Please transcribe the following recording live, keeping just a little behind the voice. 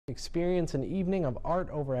Experience an evening of art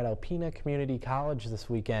over at Alpena Community College this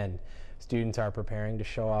weekend. Students are preparing to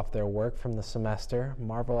show off their work from the semester,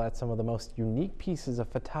 marvel at some of the most unique pieces of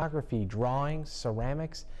photography, drawing,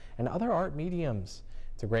 ceramics, and other art mediums.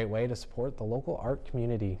 It's a great way to support the local art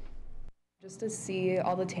community. Just to see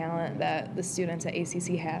all the talent that the students at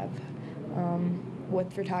ACC have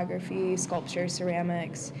with photography, sculpture,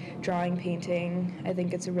 ceramics, drawing, painting. I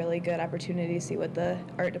think it's a really good opportunity to see what the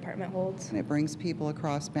art department holds. And it brings people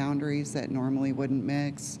across boundaries that normally wouldn't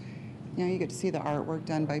mix. You know, you get to see the artwork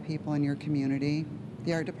done by people in your community.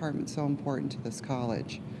 The art department's so important to this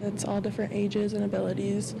college. It's all different ages and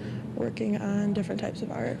abilities working on different types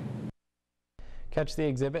of art. Catch the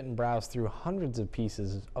exhibit and browse through hundreds of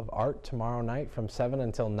pieces of art tomorrow night from 7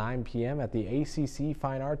 until 9 p.m. at the ACC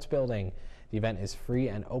Fine Arts building. The event is free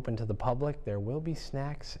and open to the public. There will be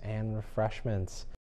snacks and refreshments.